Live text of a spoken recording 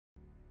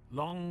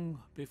Long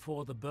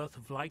before the birth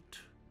of light,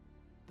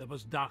 there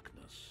was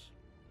darkness.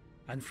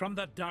 And from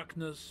that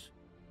darkness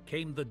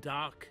came the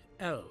Dark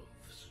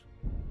Elves.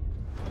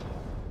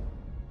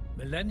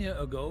 Millennia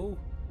ago,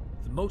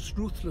 the most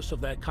ruthless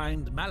of their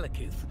kind,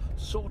 Malekith,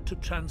 sought to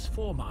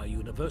transform our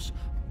universe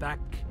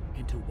back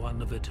into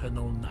one of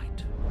eternal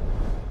night.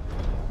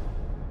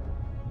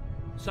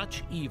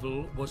 Such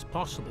evil was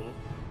possible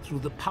through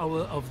the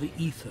power of the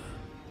Ether,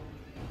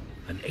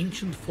 an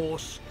ancient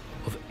force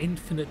of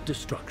infinite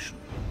destruction.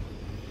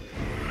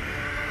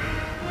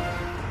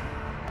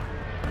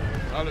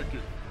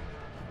 Malekith,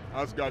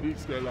 Asgard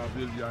la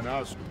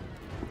Villianasu.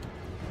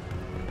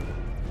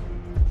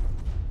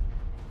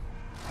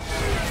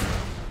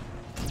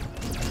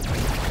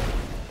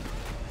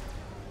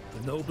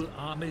 The noble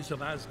armies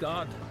of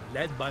Asgard,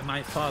 led by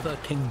my father,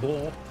 King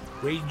Bor,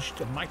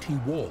 waged a mighty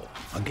war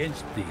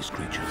against these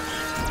creatures.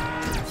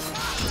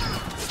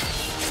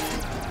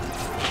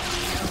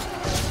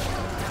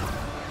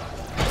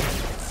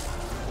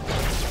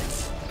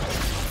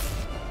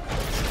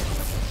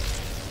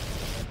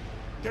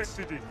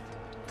 Decidi,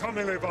 come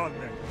le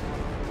vanne.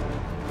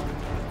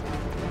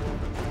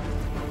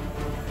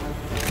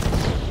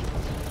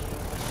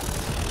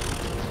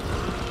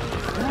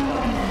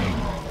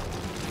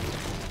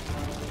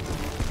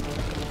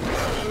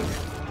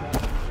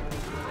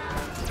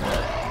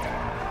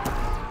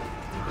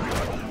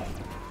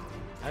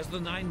 As the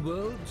Nine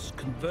Worlds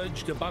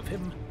converged above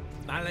him,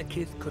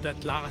 Malekith could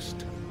at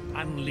last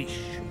unleash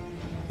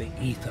the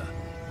Ether.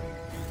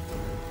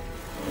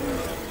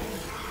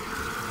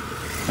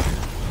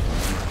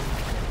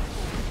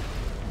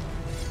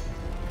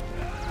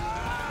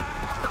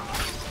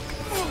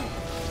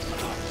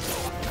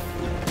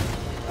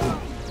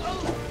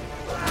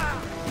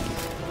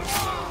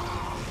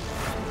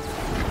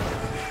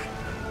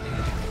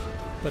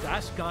 But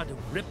Asgard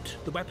ripped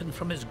the weapon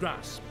from his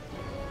grasp.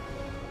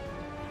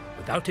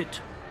 Without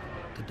it,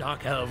 the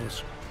Dark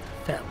Elves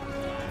fell.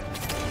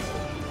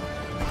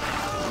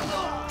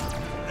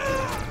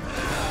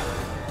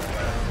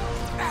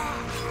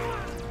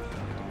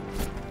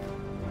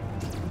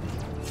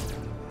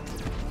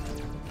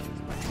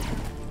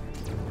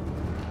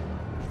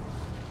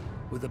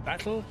 With the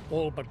battle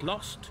all but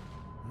lost,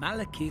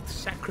 Malekith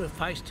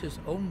sacrificed his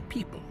own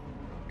people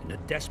in a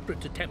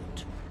desperate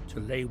attempt to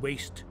lay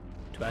waste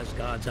to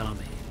Asgard's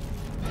army.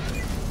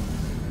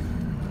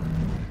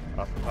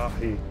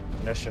 Apahi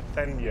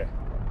Neshathenye.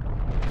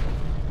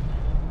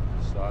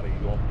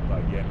 Sariyomba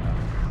Yena.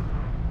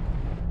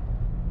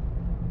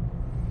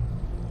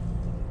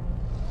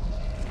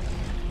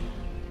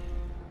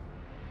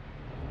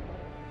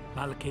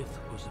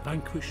 Malekith was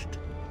vanquished,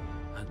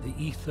 and the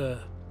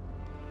Ether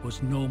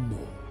was no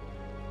more.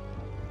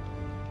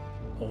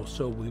 Or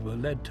so we were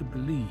led to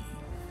believe.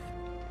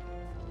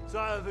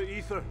 Sire, the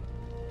Ether.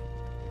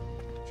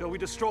 Shall we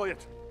destroy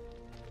it?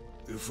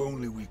 If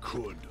only we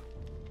could.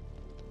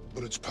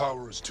 But its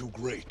power is too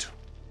great.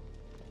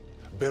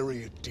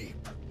 Bury it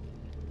deep.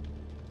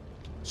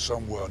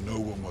 Somewhere no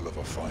one will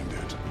ever find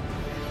it.